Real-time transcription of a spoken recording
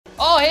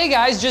hey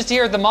guys, just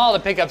here at the mall to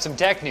pick up some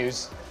tech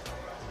news.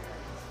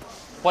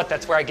 What,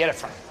 that's where I get it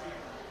from.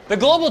 The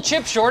global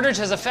chip shortage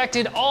has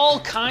affected all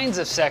kinds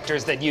of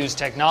sectors that use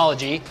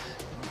technology,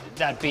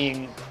 that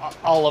being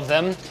all of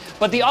them,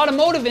 but the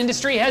automotive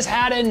industry has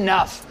had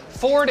enough.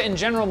 Ford and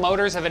General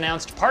Motors have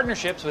announced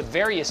partnerships with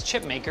various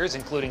chip makers,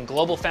 including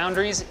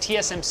GlobalFoundries,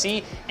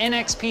 TSMC,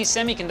 NXP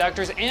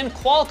Semiconductors, and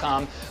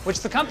Qualcomm, which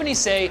the companies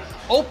say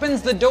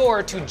opens the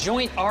door to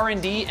joint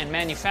R&D and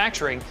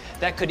manufacturing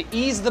that could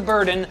ease the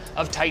burden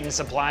of tightened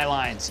supply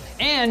lines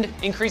and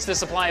increase the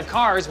supply of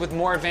cars with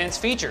more advanced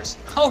features.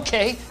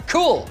 Okay,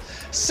 cool.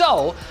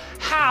 So,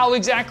 how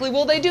exactly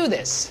will they do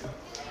this?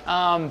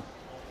 They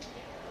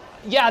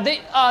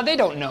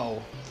don't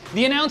know.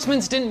 The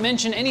announcements didn't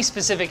mention any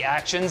specific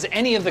actions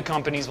any of the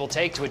companies will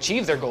take to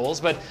achieve their goals,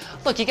 but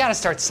look, you gotta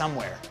start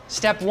somewhere.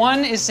 Step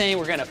 1 is saying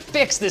we're gonna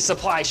fix this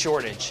supply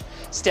shortage.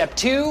 Step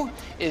 2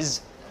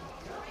 is,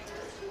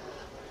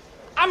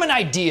 I'm an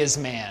ideas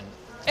man.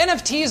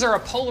 NFTs are a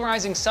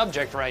polarizing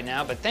subject right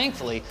now, but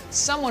thankfully,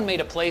 someone made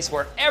a place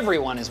where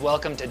everyone is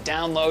welcome to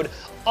download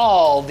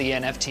all the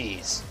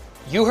NFTs.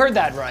 You heard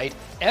that right.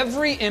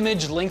 Every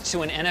image linked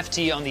to an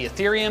NFT on the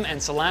Ethereum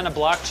and Solana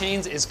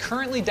blockchains is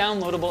currently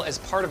downloadable as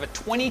part of a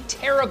 20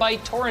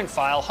 terabyte torrent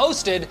file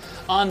hosted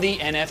on the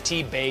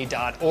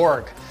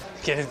NFTBay.org.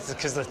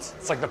 Because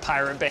it's like the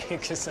Pirate Bay.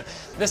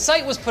 The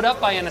site was put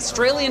up by an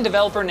Australian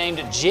developer named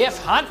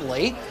Jeff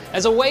Huntley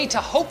as a way to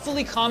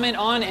hopefully comment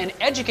on and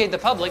educate the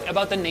public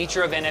about the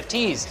nature of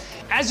NFTs.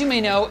 As you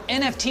may know,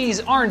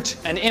 NFTs aren't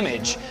an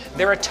image.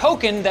 They're a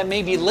token that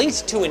may be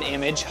linked to an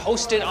image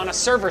hosted on a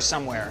server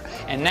somewhere,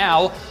 and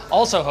now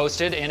also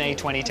hosted in a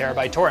 20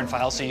 terabyte torrent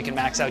file so you can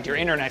max out your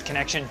internet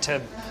connection to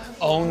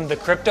own the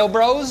crypto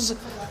bros.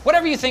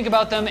 Whatever you think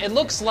about them, it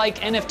looks like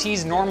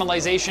NFT's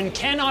normalization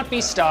cannot be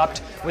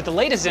stopped, with the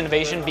latest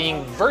innovation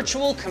being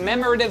virtual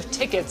commemorative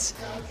tickets,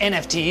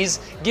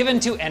 NFTs, given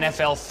to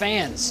NFL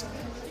fans.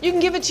 You can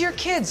give it to your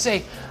kids,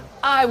 say,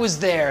 I was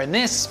there and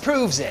this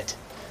proves it.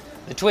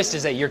 The twist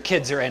is that your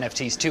kids are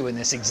NFTs too in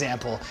this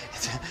example.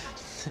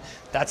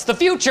 That's the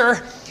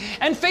future.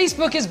 And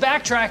Facebook is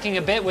backtracking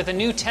a bit with a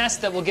new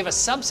test that will give a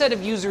subset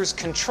of users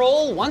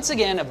control, once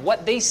again, of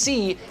what they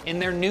see in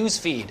their news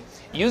feed.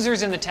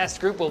 Users in the test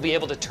group will be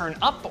able to turn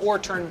up or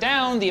turn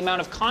down the amount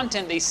of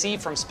content they see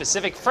from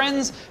specific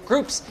friends,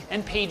 groups,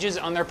 and pages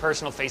on their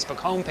personal Facebook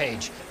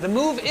homepage. The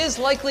move is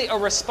likely a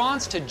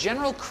response to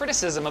general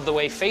criticism of the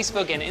way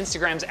Facebook and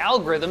Instagram's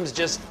algorithms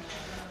just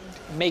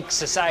make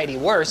society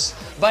worse,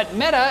 but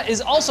Meta is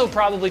also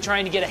probably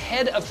trying to get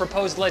ahead of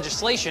proposed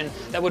legislation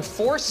that would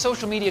force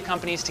social media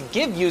companies to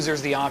give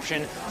users the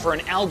option for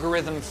an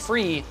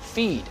algorithm-free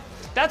feed.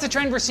 That's a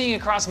trend we're seeing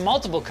across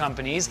multiple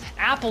companies.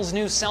 Apple's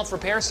new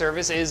self-repair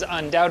service is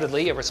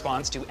undoubtedly a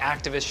response to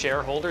activist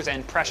shareholders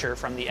and pressure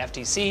from the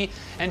FTC,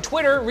 and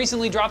Twitter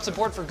recently dropped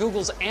support for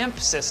Google's AMP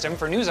system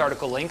for news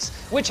article links,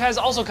 which has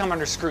also come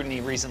under scrutiny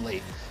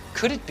recently.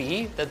 Could it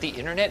be that the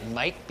internet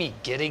might be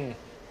getting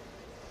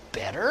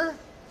better?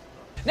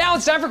 Now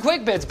it's time for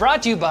Quick Bits,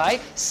 brought to you by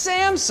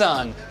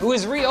Samsung, who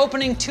is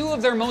reopening 2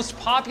 of their most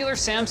popular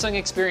Samsung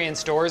Experience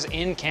stores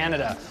in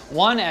Canada.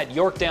 One at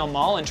Yorkdale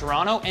Mall in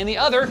Toronto, and the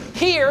other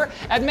here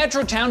at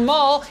Metrotown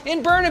Mall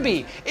in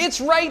Burnaby. It's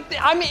right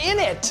there, I'm in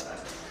it.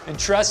 And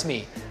trust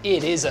me,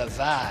 it is a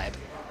vibe.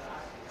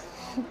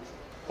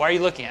 Why are you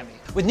looking at me?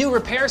 With new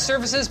repair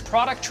services,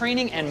 product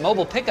training, and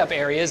mobile pickup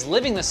areas,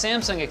 living the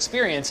Samsung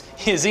experience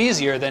is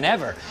easier than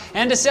ever.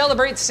 And to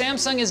celebrate,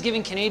 Samsung is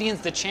giving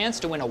Canadians the chance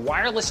to win a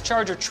wireless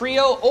charger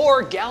trio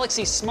or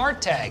Galaxy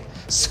Smart Tag.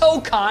 So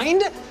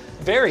kind,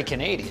 very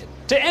Canadian.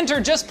 To enter,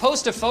 just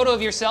post a photo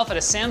of yourself at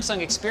a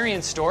Samsung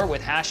Experience store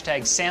with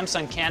hashtag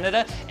Samsung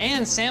Canada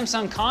and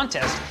Samsung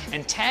Contest,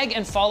 and tag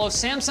and follow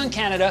Samsung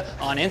Canada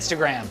on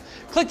Instagram.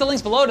 Click the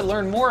links below to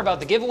learn more about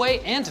the giveaway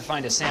and to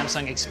find a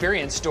Samsung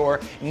Experience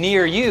store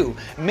near you.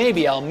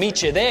 Maybe I'll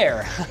meet you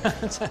there.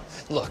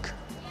 Look,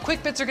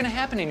 quick bits are gonna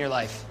happen in your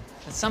life.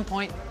 At some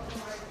point,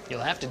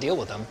 you'll have to deal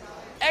with them.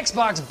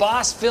 Xbox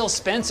boss Phil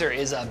Spencer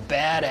is a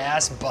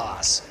badass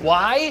boss.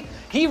 Why?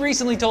 He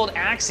recently told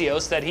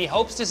Axios that he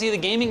hopes to see the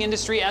gaming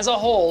industry as a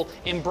whole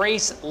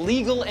embrace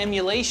legal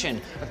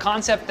emulation, a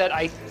concept that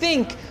I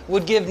think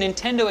would give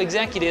Nintendo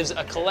executives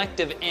a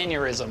collective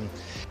aneurysm.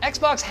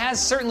 Xbox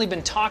has certainly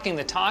been talking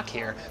the talk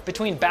here.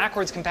 Between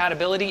backwards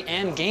compatibility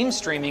and game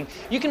streaming,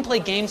 you can play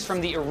games from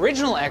the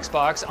original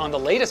Xbox on the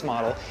latest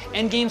model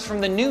and games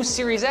from the new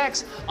Series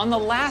X on the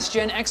last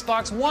gen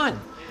Xbox One.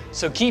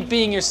 So keep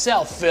being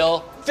yourself,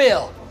 Phil.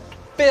 Phil.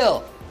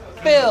 Phil.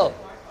 Phil.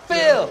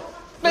 Phil.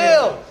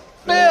 Phil.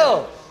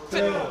 Phil.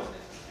 Phil.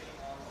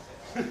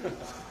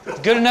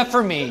 Good enough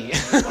for me.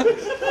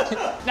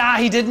 Nah,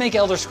 he did make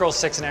Elder Scrolls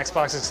 6 an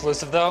Xbox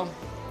exclusive though.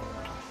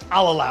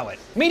 I'll allow it.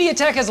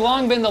 MediaTek has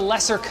long been the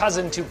lesser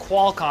cousin to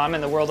Qualcomm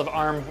in the world of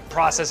ARM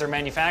processor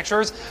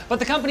manufacturers, but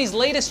the company's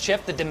latest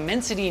chip, the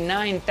Dimensity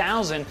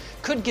 9000,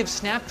 could give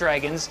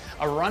Snapdragons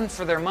a run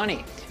for their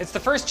money. It's the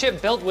first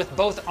chip built with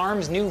both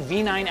ARM's new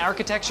V9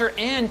 architecture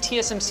and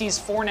TSMC's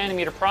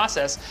 4nm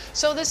process,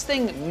 so this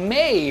thing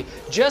may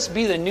just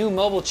be the new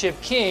mobile chip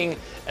king,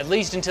 at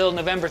least until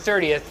November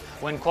 30th,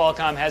 when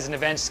Qualcomm has an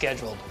event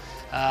scheduled.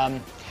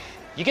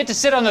 You get to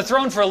sit on the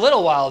throne for a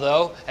little while,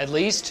 though, at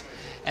least.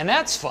 And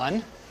that's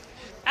fun.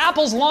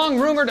 Apple's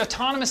long-rumored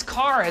autonomous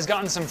car has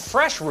gotten some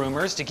fresh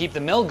rumors to keep the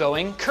mill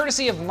going,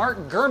 courtesy of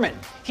Mark Gurman.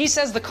 He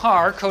says the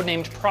car,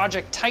 codenamed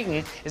Project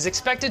Titan, is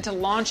expected to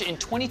launch in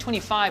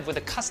 2025 with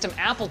a custom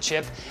Apple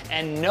chip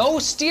and no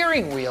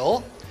steering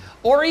wheel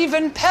or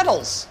even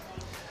pedals.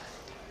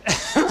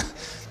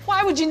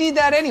 Why would you need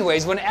that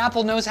anyways when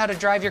Apple knows how to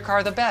drive your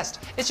car the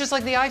best? It's just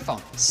like the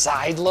iPhone.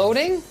 Side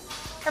loading?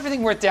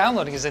 Everything worth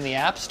downloading is in the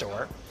App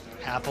Store.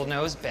 Apple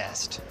knows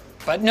best.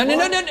 But no,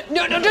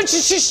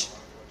 shh.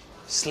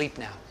 Sleep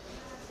now.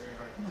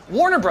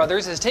 Warner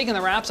Brothers has taken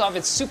the wraps off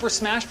its Super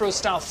Smash Bros.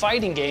 Style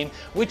fighting game,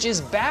 which is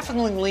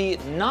bafflingly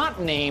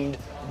not named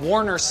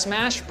Warner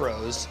Smash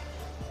Bros.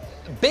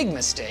 Big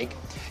mistake.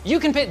 You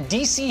can pit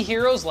DC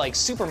heroes like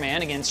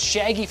Superman against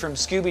Shaggy from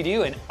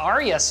Scooby-Doo and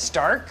Arya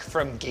Stark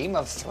from Game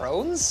of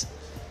Thrones?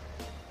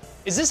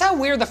 Is this how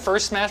weird the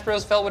first Smash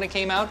Bros. Felt when it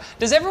came out?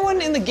 Does everyone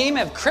in the game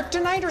have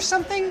kryptonite or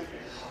something?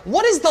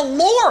 What is the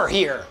lore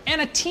here? And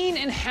a teen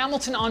in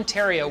Hamilton,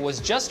 Ontario was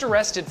just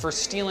arrested for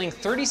stealing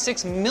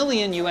 36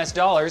 million US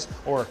dollars,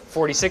 or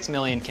 46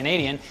 million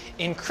Canadian,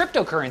 in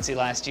cryptocurrency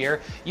last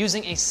year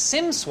using a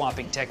SIM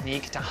swapping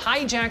technique to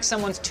hijack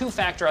someone's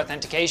two-factor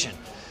authentication.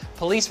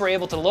 Police were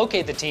able to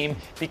locate the team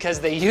because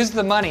they used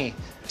the money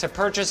to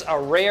purchase a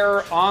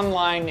rare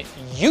online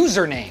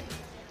username.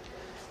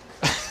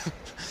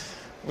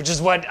 Which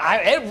is what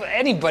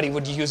anybody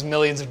would use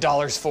millions of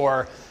dollars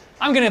for.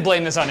 I'm gonna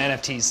blame this on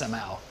NFTs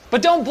somehow.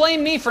 But don't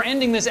blame me for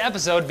ending this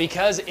episode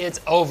because it's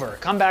over.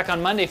 Come back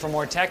on Monday for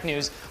more tech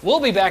news. We'll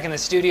be back in the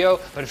studio,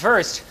 but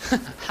first,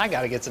 I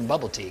gotta get some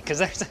bubble tea. Is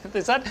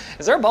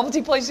there a bubble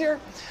tea place here?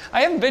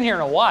 I haven't been here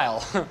in a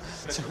while.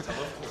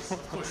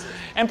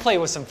 And play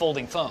with some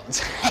folding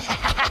phones.